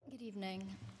Evening.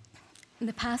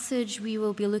 The passage we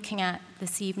will be looking at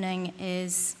this evening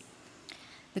is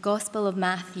the Gospel of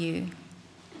Matthew,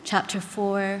 chapter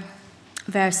 4,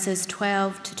 verses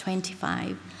 12 to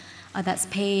 25. That's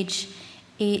page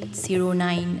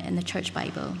 809 in the Church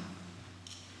Bible.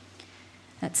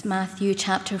 That's Matthew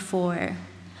chapter 4,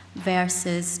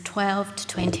 verses 12 to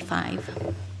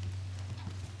 25.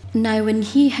 Now, when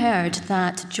he heard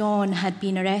that John had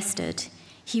been arrested,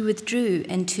 he withdrew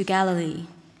into Galilee.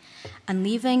 And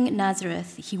leaving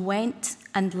Nazareth, he went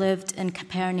and lived in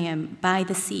Capernaum by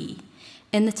the sea,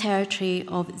 in the territory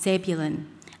of Zebulun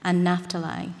and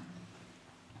Naphtali,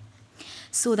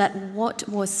 so that what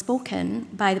was spoken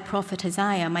by the prophet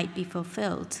Isaiah might be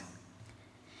fulfilled.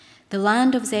 The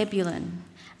land of Zebulun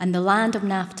and the land of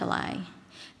Naphtali,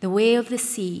 the way of the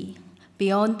sea,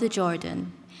 beyond the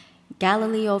Jordan,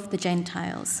 Galilee of the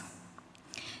Gentiles.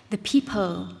 The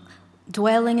people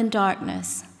dwelling in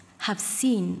darkness have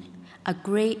seen a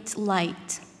great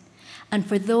light, and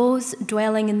for those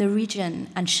dwelling in the region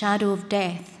and shadow of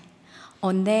death,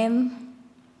 on them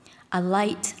a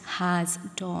light has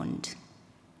dawned.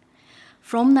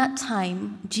 From that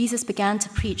time, Jesus began to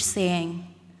preach, saying,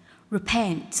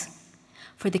 "Repent,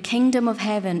 for the kingdom of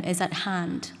heaven is at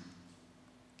hand."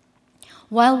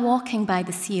 While walking by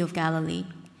the Sea of Galilee,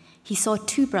 he saw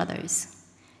two brothers,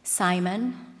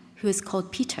 Simon, who is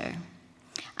called Peter,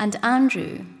 and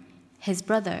Andrew, his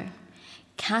brother,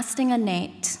 casting a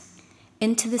net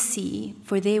into the sea,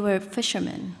 for they were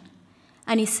fishermen.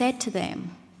 And he said to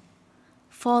them,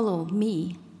 "Follow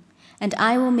me, and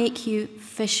I will make you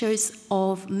fishers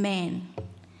of men."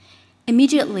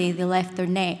 Immediately they left their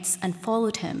nets and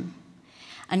followed him.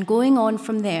 And going on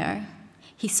from there,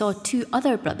 he saw two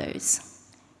other brothers,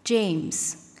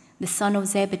 James, the son of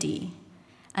Zebedee,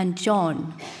 and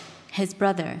John, his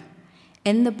brother,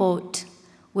 in the boat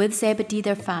with Zebedee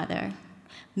their father,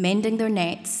 mending their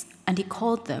nets, and he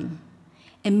called them.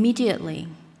 Immediately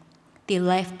they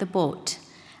left the boat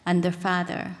and their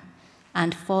father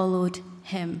and followed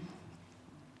him.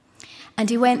 And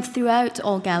he went throughout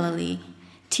all Galilee,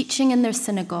 teaching in their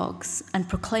synagogues and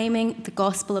proclaiming the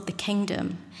gospel of the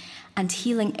kingdom and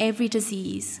healing every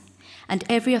disease and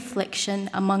every affliction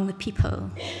among the people.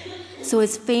 So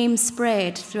his fame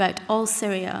spread throughout all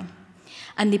Syria,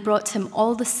 and they brought him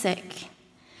all the sick,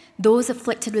 those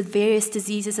afflicted with various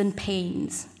diseases and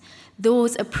pains,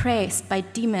 those oppressed by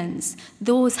demons,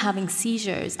 those having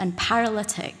seizures and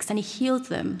paralytics, and he healed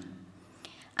them.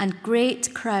 And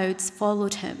great crowds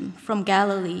followed him from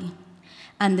Galilee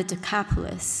and the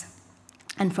Decapolis,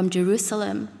 and from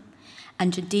Jerusalem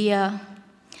and Judea,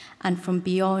 and from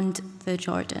beyond the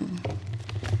Jordan.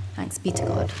 Thanks be to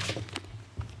God.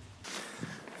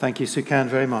 Thank you, Sukan,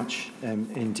 very much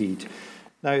indeed.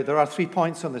 Now, there are 3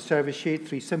 points on the service sheet,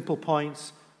 3 simple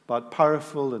points, but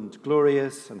powerful and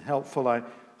glorious and helpful. I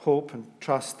hope and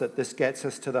trust that this gets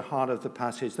us to the heart of the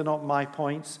passage. They're not my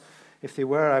points. If they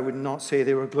were, I would not say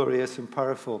they were glorious and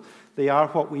powerful. They are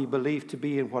what we believe to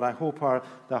be and what I hope are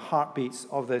the heartbeats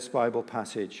of this Bible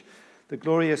passage. The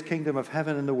glorious kingdom of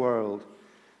heaven and the world.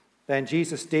 Then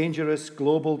Jesus' dangerous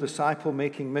global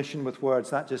disciple-making mission with words.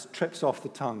 That just trips off the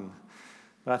tongue.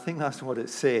 But I think that's what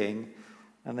it's saying.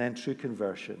 And then true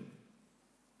conversion.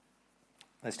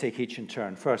 Let's take each in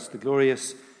turn. First, the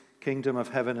glorious kingdom of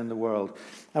heaven and the world.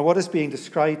 Now, what is being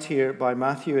described here by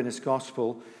Matthew in his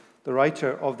gospel, the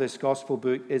writer of this gospel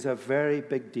book, is a very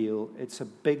big deal. It's a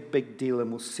big, big deal, and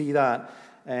we'll see that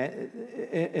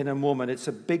in a moment. It's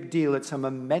a big deal. It's a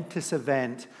momentous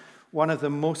event, one of the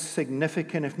most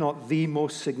significant, if not the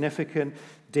most significant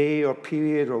day or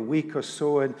period or week or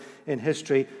so in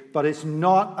history, but it's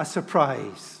not a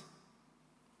surprise.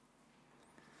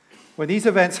 When these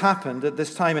events happened at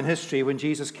this time in history, when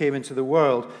Jesus came into the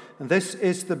world, and this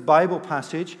is the Bible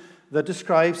passage that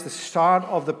describes the start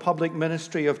of the public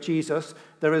ministry of Jesus.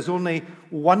 There is only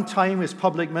one time his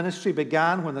public ministry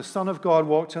began, when the Son of God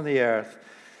walked on the earth.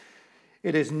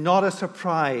 It is not a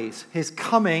surprise. His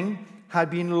coming had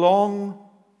been long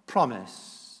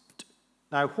promised.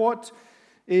 Now, what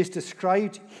is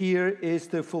described here is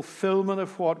the fulfillment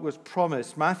of what was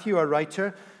promised. Matthew, our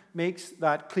writer, makes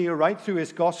that clear right through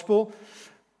his gospel.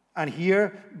 And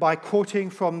here, by quoting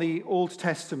from the Old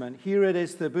Testament, here it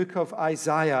is, the book of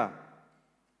Isaiah.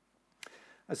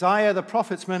 Isaiah, the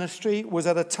prophet's ministry, was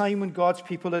at a time when God's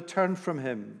people had turned from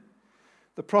him.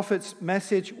 The prophet's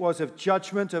message was of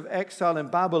judgment, of exile in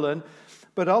Babylon,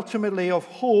 but ultimately of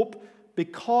hope,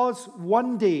 because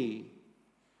one day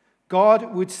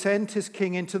God would send his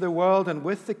king into the world, and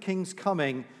with the king's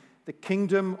coming, the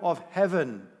kingdom of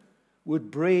heaven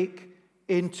would break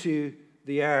into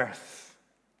the earth.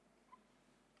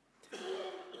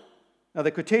 Now,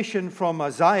 the quotation from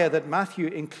Isaiah that Matthew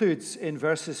includes in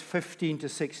verses 15 to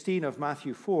 16 of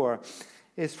Matthew 4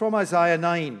 is from Isaiah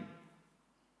 9,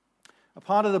 a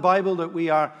part of the Bible that we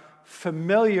are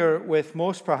familiar with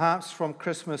most perhaps from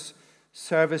Christmas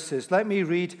services. Let me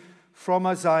read from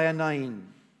Isaiah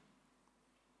 9.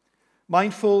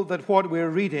 Mindful that what we're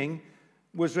reading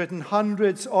was written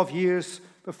hundreds of years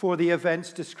before the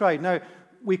events described. Now,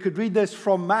 we could read this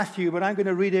from Matthew, but I'm going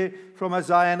to read it from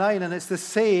Isaiah 9, and it's the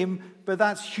same, but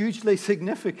that's hugely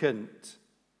significant.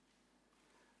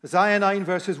 Isaiah 9,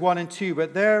 verses 1 and 2,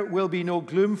 "But there will be no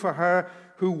gloom for her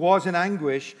who was in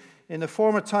anguish. In the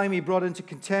former time he brought into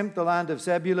contempt the land of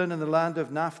Zebulun and the land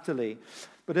of Naphtali.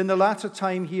 But in the latter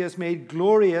time he has made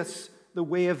glorious the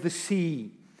way of the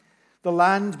sea, the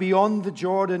land beyond the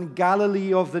Jordan,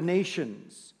 Galilee of the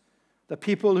nations. The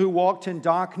people who walked in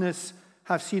darkness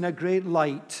have seen a great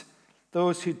light.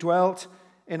 Those who dwelt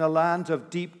in a land of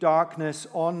deep darkness,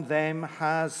 on them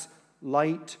has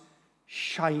light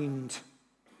shined."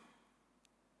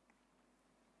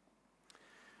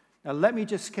 Now let me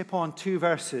just skip on 2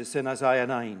 verses in Isaiah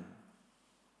 9.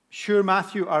 Sure,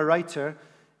 Matthew, our writer,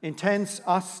 intends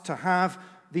us to have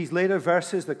these later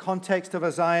verses, the context of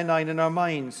Isaiah 9 in our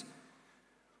minds.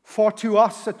 "For to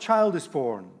us a child is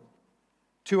born,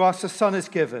 to us a son is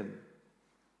given.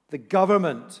 The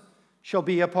government shall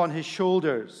be upon his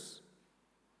shoulders.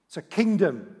 It's a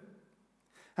kingdom.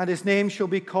 And his name shall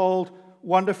be called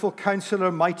Wonderful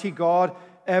Counselor, Mighty God,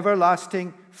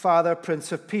 Everlasting Father,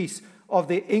 Prince of Peace. Of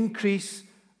the increase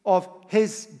of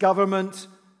his government,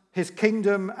 his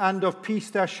kingdom, and of peace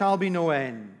there shall be no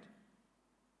end."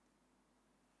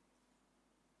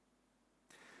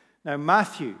 Now,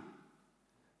 Matthew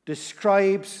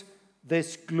describes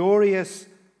this glorious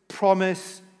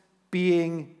promise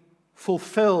being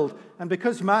fulfilled. And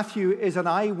because Matthew is an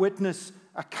eyewitness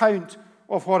account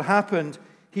of what happened,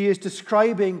 he is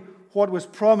describing what was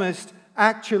promised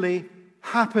actually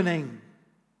happening.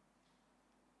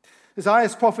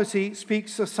 Isaiah's prophecy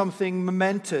speaks of something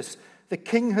momentous. The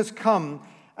king has come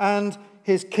and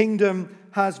his kingdom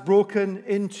has broken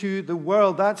into the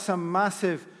world. That's a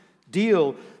massive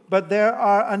deal. But there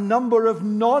are a number of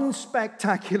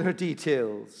non-spectacular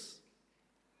details,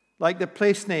 like the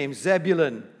place names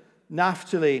Zebulun,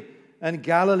 Naphtali, and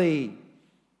Galilee.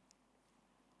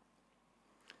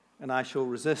 And I shall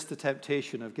resist the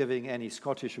temptation of giving any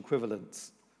Scottish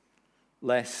equivalents,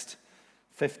 lest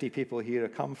 50 people here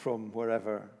come from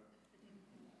wherever.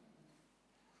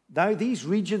 Now, these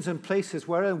regions and places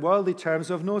were in worldly terms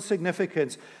of no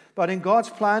significance, but in God's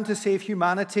plan to save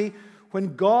humanity,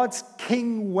 when God's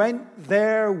king went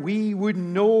there, we would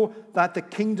know that the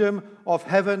kingdom of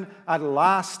heaven at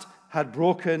last had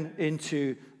broken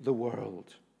into the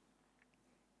world.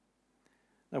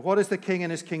 Now, what is the king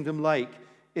and his kingdom like?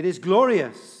 It is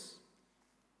glorious.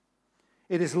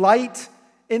 It is light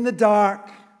in the dark.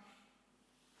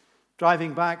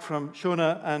 Driving back from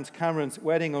Shona and Cameron's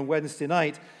wedding on Wednesday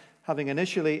night, having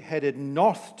initially headed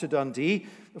north to Dundee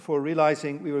before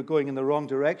realizing we were going in the wrong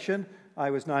direction, I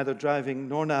was neither driving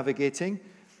nor navigating.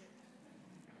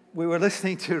 We were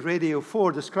listening to Radio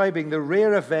 4 describing the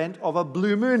rare event of a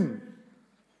blue moon,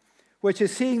 which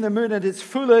is seeing the moon at its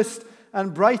fullest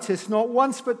and brightest not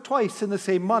once but twice in the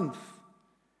same month.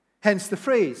 Hence the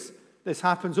phrase, "This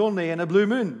happens only in a blue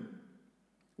moon,"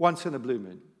 once in a blue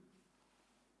moon.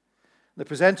 The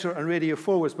presenter on Radio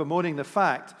 4 was bemoaning the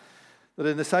fact that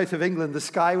in the south of England the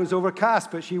sky was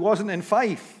overcast, but she wasn't in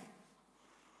Fife,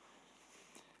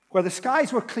 where the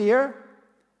skies were clear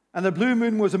and the blue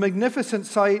moon was a magnificent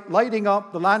sight, lighting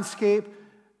up the landscape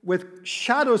with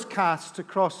shadows cast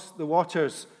across the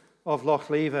waters of Loch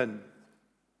Leven.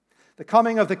 The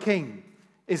coming of the King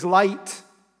is light.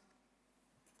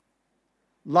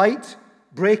 Light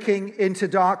breaking into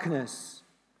darkness.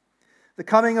 The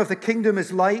coming of the kingdom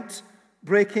is light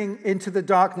breaking into the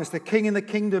darkness. The king in the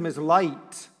kingdom is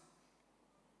light.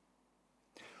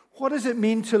 What does it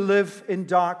mean to live in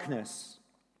darkness?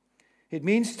 It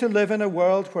means to live in a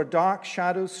world where dark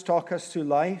shadows stalk us through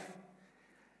life.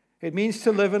 It means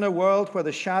to live in a world where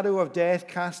the shadow of death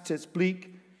casts its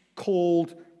bleak,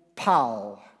 cold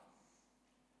pall.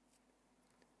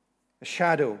 A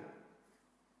shadow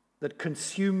that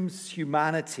consumes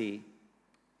humanity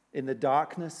in the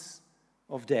darkness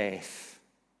of death.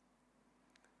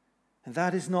 And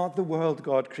that is not the world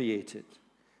God created.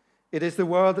 It is the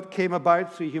world that came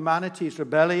about through humanity's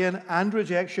rebellion and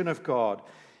rejection of God.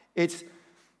 It's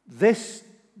this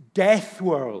death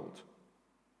world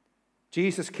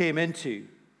Jesus came into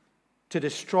to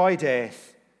destroy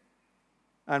death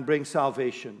and bring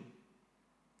salvation.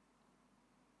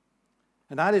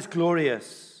 And that is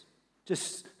glorious.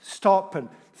 Just stop and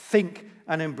think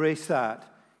and embrace that.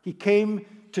 He came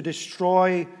to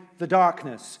destroy the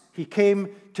darkness. He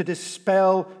came to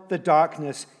dispel the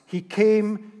darkness. He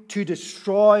came to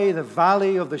destroy the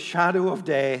valley of the shadow of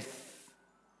death.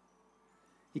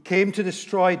 He came to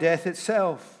destroy death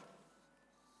itself.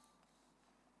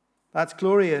 That's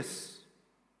glorious.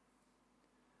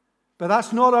 But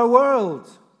that's not our world.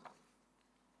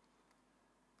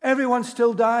 Everyone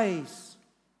still dies.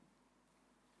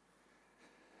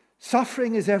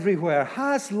 Suffering is everywhere.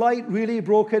 Has light really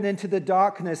broken into the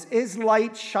darkness? Is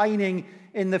light shining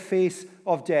in the face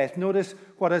of death? Notice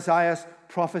what Isaiah's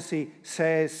prophecy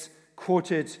says,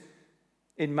 quoted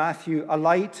in Matthew. A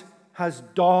light has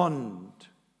dawned.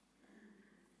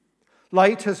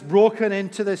 Light has broken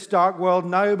into this dark world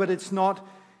now, but it's not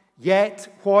yet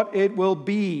what it will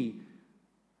be.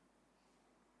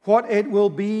 What it will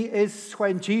be is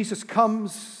when Jesus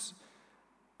comes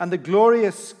and the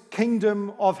glorious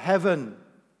kingdom of heaven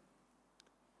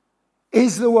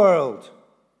is the world,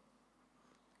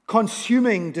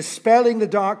 consuming, dispelling the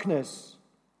darkness.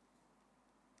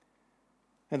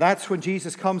 And that's when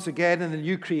Jesus comes again in the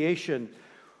new creation.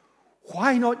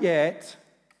 Why not yet?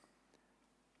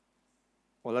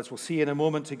 Well, as we'll see in a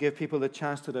moment, to give people the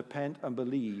chance to repent and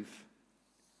believe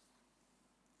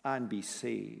and be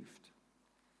saved.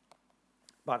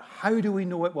 But how do we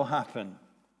know it will happen?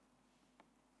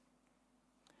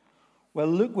 Well,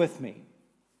 look with me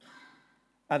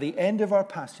at the end of our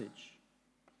passage.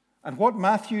 And what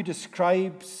Matthew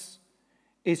describes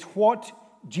is what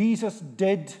Jesus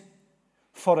did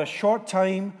for a short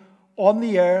time on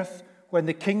the earth when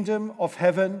the kingdom of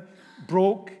heaven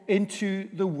broke into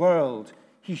the world.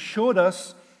 He showed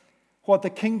us what the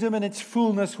kingdom in its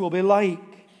fullness will be like.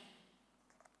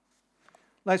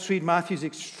 Let's read Matthew's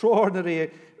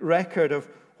extraordinary record of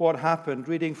what happened,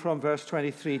 reading from verse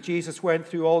 23. Jesus went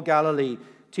through all Galilee,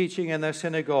 teaching in their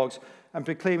synagogues and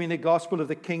proclaiming the gospel of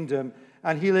the kingdom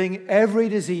and healing every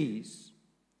disease,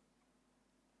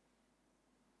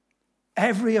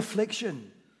 every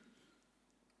affliction.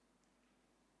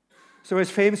 So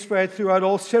his fame spread throughout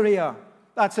all Syria.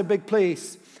 That's a big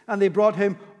place. And they brought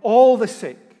him all the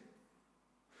sick,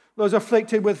 those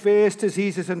afflicted with various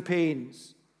diseases and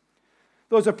pains,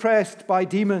 those oppressed by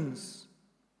demons,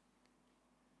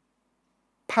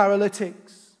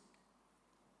 paralytics.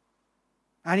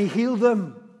 And he healed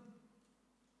them.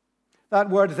 That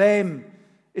word "them"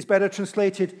 is better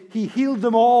translated, he healed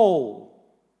them all.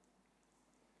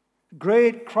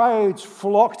 Great crowds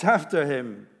flocked after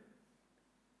him.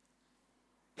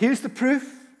 Here's the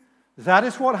proof. That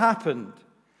is what happened.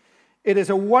 It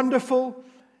is a wonderful,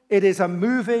 it is a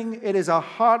moving, it is a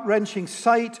heart-wrenching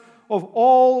sight of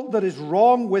all that is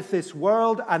wrong with this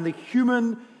world and the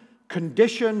human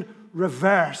condition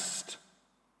reversed.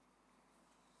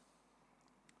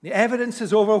 The evidence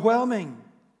is overwhelming.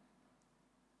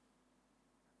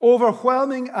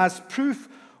 Overwhelming as proof,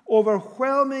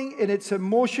 overwhelming in its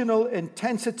emotional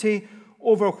intensity,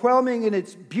 overwhelming in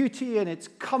its beauty and its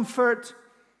comfort.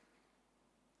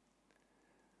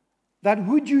 That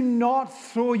would you not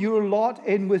throw your lot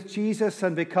in with Jesus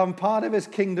and become part of his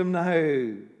kingdom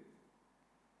now?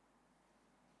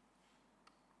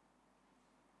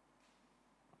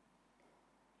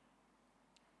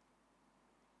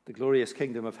 The glorious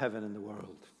kingdom of heaven in the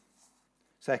world.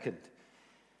 Second,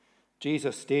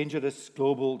 Jesus' dangerous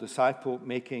global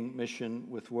disciple-making mission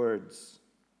with words.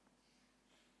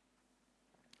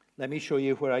 Let me show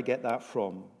you where I get that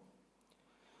from.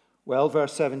 Well,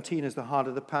 verse 17 is the heart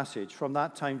of the passage. From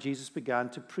that time, Jesus began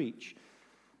to preach,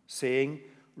 saying,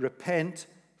 "Repent,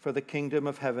 for the kingdom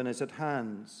of heaven is at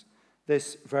hand."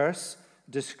 This verse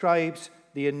describes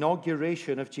the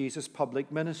inauguration of Jesus'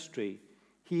 public ministry.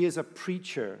 He is a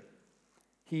preacher.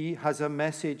 He has a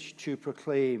message to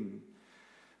proclaim.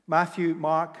 Matthew,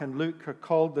 Mark, and Luke are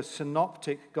called the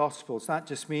synoptic gospels. That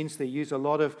just means they use a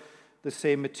lot of the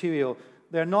same material.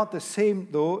 They're not the same,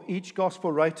 though. Each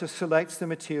gospel writer selects the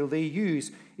material they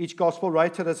use. Each gospel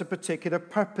writer has a particular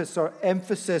purpose or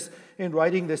emphasis in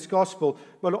writing this gospel.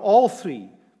 But all three,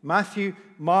 Matthew,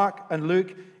 Mark, and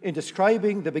Luke, in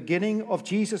describing the beginning of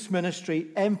Jesus'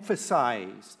 ministry,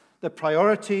 emphasize the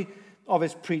priority of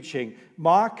his preaching.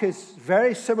 Mark is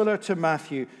very similar to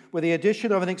Matthew, with the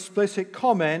addition of an explicit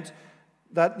comment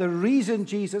that the reason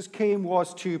Jesus came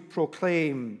was to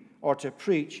proclaim or to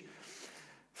preach.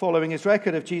 Following his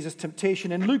record of Jesus'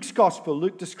 temptation in Luke's gospel,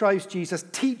 Luke describes Jesus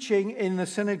teaching in the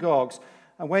synagogues.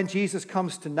 And when Jesus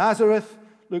comes to Nazareth,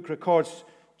 Luke records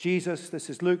Jesus, this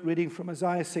is Luke reading from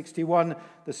Isaiah 61,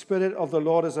 "The Spirit of the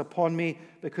Lord is upon me,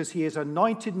 because he has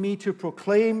anointed me to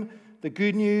proclaim the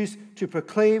good news, to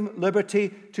proclaim liberty,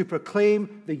 to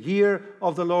proclaim the year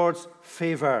of the Lord's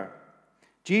favor.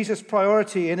 Jesus'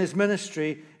 priority in his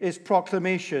ministry is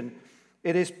proclamation.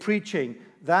 It is preaching.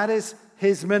 That is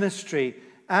his ministry.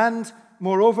 And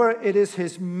moreover, it is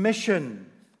his mission.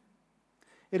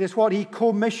 It is what he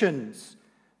commissions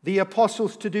the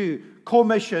apostles to do.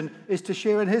 Commission is to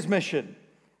share in his mission,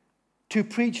 to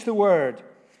preach the word.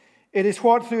 It is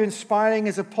what, through inspiring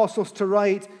his apostles to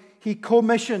write, he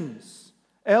commissions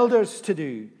elders to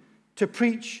do, to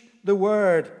preach the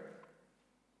word.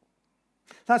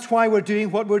 That's why we're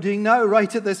doing what we're doing now,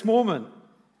 right at this moment.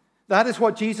 That is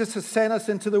what Jesus has sent us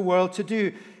into the world to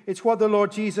do. It's what the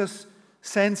Lord Jesus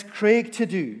sends Craig to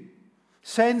do,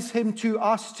 sends him to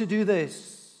us to do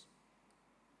this,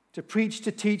 to preach,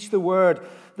 to teach the word.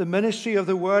 The ministry of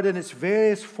the word in its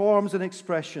various forms and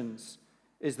expressions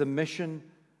is the mission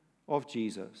of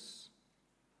Jesus.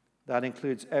 That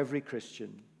includes every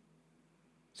Christian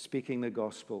speaking the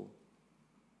gospel,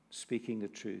 speaking the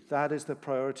truth. That is the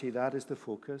priority. That is the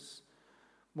focus.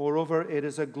 Moreover, it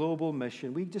is a global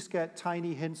mission. We just get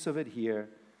tiny hints of it here.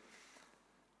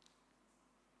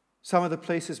 Some of the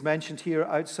places mentioned here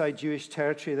are outside Jewish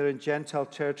territory. They're in Gentile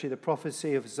territory. The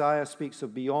prophecy of Isaiah speaks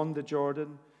of beyond the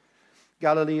Jordan.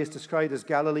 Galilee is described as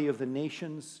Galilee of the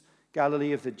nations,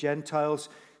 Galilee of the Gentiles.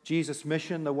 Jesus'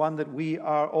 mission, the one that we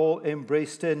are all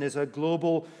embraced in, is a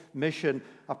global mission,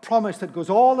 a promise that goes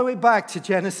all the way back to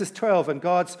Genesis 12 and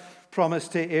God's promise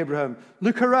to Abraham.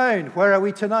 Look around. Where are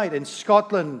we tonight? In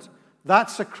Scotland.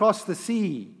 That's across the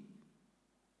sea.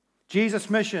 Jesus'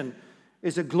 mission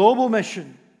is a global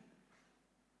mission.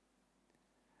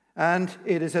 And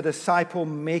it is a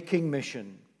disciple-making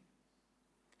mission.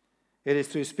 It is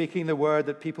through speaking the word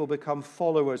that people become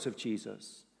followers of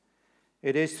Jesus.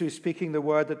 It is through speaking the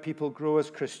word that people grow as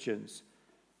Christians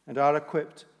and are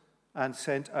equipped and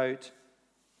sent out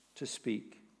to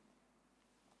speak.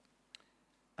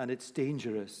 And it's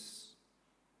dangerous.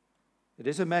 It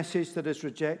is a message that is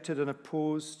rejected and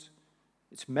opposed.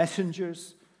 Its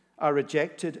messengers are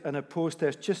rejected and opposed.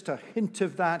 There's just a hint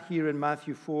of that here in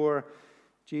Matthew 4.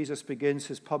 Jesus begins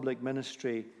his public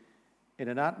ministry in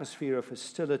an atmosphere of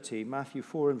hostility. Matthew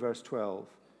 4 and verse 12,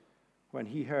 when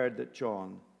he heard that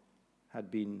John had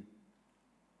been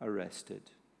arrested.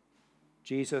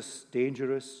 Jesus'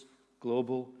 dangerous,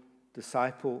 global,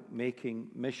 disciple-making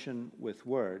mission with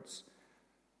words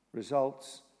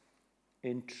results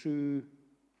in true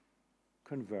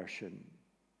conversion.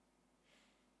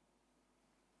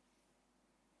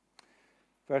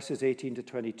 Verses 18 to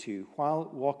 22. While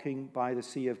walking by the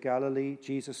Sea of Galilee,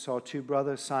 Jesus saw two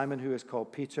brothers, Simon, who is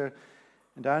called Peter,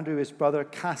 and Andrew, his brother,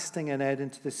 casting a net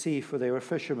into the sea, for they were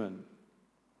fishermen.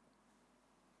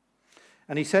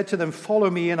 And he said to them, "Follow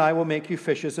me, and I will make you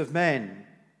fishers of men."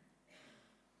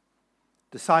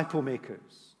 Disciple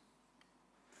makers.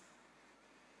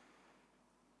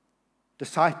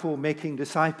 Disciple making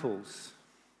disciples.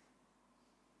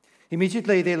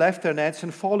 Immediately they left their nets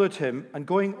and followed him. And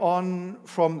going on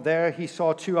from there, he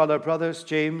saw two other brothers,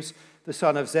 James, the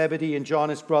son of Zebedee, and John,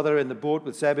 his brother, in the boat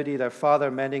with Zebedee, their father,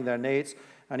 mending their nets.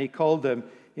 And he called them.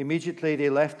 Immediately they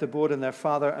left the boat and their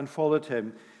father and followed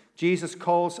him. Jesus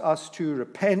calls us to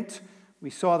repent. We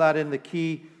saw that in the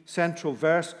key central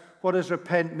verse. What does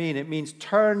repent mean? It means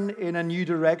turn in a new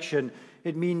direction.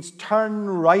 It means turn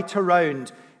right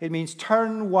around. It means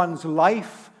turn one's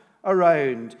life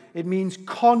around. It means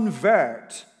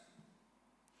convert.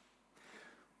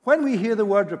 When we hear the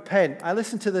word repent, I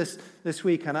listened to this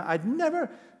week and I'd never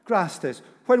grasped this.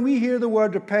 When we hear the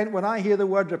word repent, when I hear the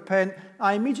word repent,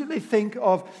 I immediately think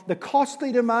of the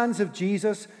costly demands of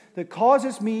Jesus that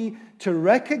causes me to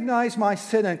recognize my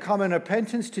sin and come in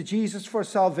repentance to Jesus for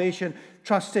salvation,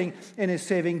 trusting in his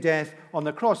saving death on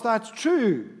the cross. That's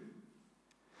true.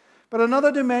 But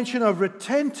another dimension of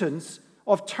repentance,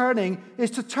 of turning,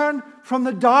 is to turn from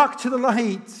the dark to the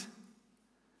light.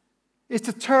 Is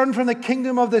to turn from the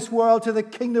kingdom of this world to the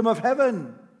kingdom of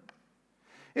heaven.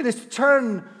 It is to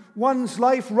turn one's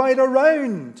life right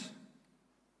around,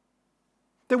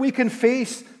 that we can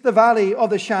face the valley of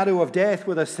the shadow of death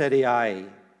with a steady eye.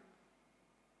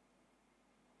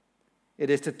 It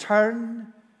is to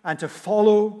turn and to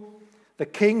follow the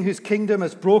King whose kingdom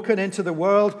has broken into the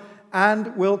world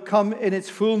and will come in its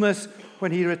fullness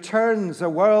when he returns, a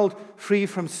world free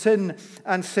from sin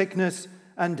and sickness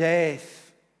and death.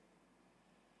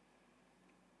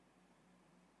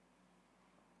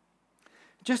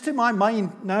 Just in my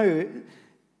mind now,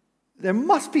 there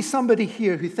must be somebody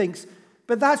here who thinks,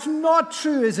 but that's not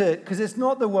true, is it? Because it's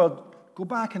not the world. Go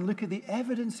back and look at the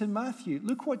evidence in Matthew.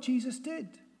 Look what Jesus did.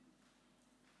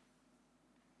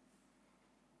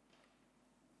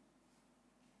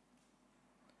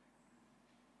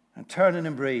 and turn and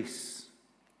embrace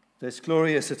this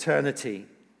glorious eternity.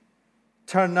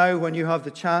 Turn now when you have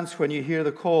the chance, when you hear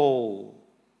the call.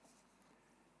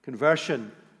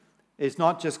 Conversion is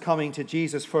not just coming to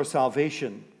Jesus for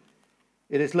salvation.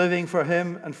 It is living for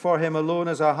him and for him alone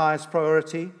as our highest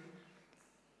priority.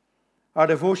 Our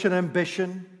devotion and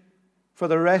ambition for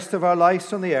the rest of our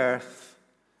lives on the earth.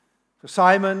 For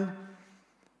Simon,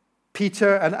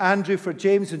 Peter and Andrew, for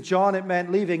James and John, it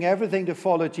meant leaving everything to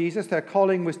follow Jesus. Their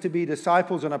calling was to be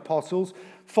disciples and apostles.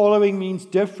 Following means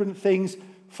different things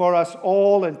for us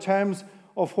all in terms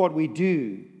of what we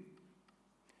do.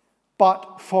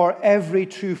 But for every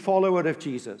true follower of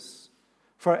Jesus,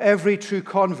 for every true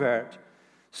convert,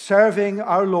 serving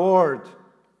our Lord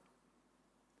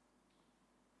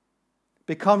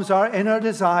becomes our inner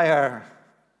desire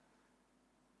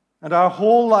and our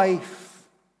whole life.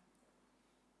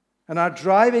 And our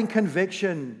driving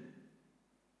conviction,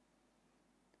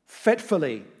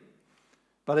 fitfully,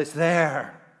 but it's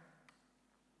there.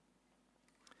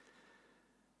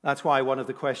 That's why one of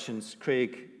the questions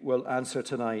Craig will answer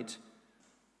tonight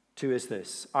to is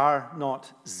this: are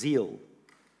not zeal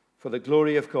for the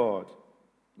glory of God,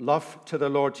 love to the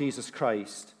Lord Jesus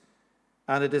Christ,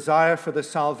 and a desire for the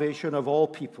salvation of all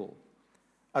people,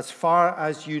 as far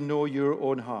as you know your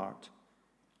own heart,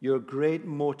 your great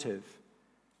motive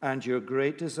and your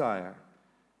great desire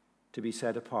to be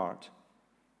set apart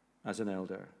as an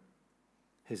elder?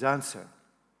 His answer: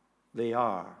 they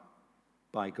are,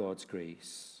 by God's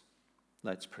grace.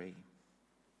 Let's pray.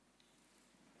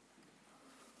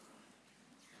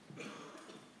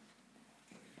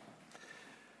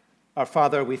 Our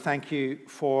Father, we thank you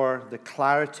for the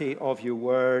clarity of your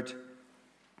word.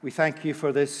 We thank you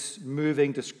for this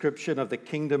moving description of the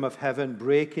kingdom of heaven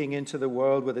breaking into the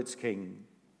world with its king.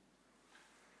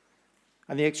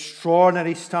 And the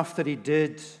extraordinary stuff that he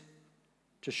did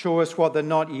to show us what the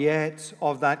not yet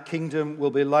of that kingdom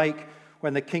will be like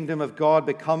when the kingdom of God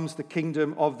becomes the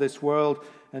kingdom of this world,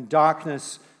 and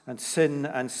darkness and sin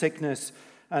and sickness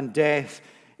and death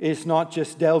is not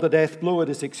just dealt a death blow, it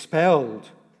is expelled.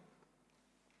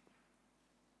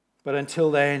 But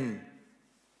until then,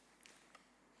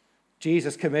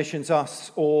 Jesus commissions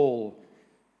us all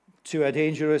to a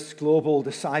dangerous global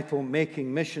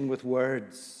disciple-making mission with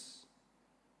words.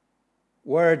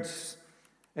 Words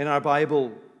in our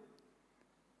Bible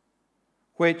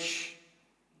which,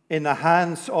 in the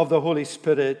hands of the Holy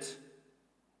Spirit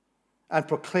and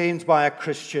proclaimed by a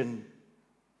Christian,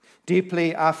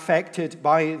 deeply affected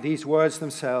by these words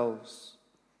themselves,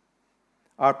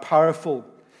 are powerful,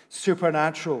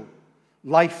 supernatural,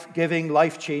 life-giving,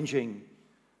 life-changing,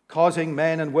 causing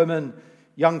men and women,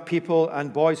 young people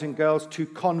and boys and girls to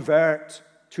convert,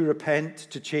 to repent,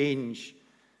 to change,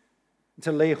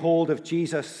 to lay hold of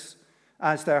Jesus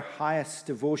as their highest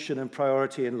devotion and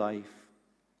priority in life.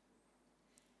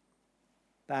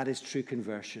 That is true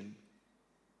conversion.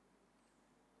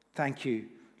 Thank you,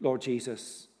 Lord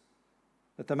Jesus,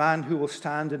 that the man who will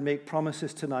stand and make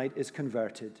promises tonight is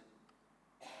converted.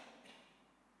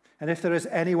 And if there is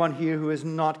anyone here who is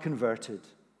not converted,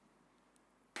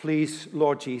 please,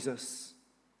 Lord Jesus,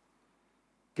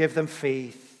 give them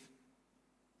faith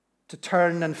to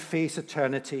turn and face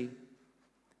eternity,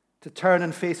 to turn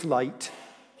and face light,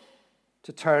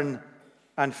 to turn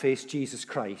and face Jesus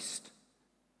Christ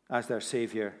as their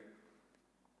Savior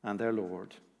and their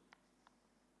Lord.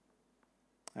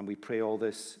 And we pray all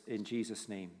this in Jesus'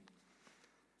 name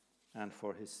and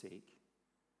for his sake.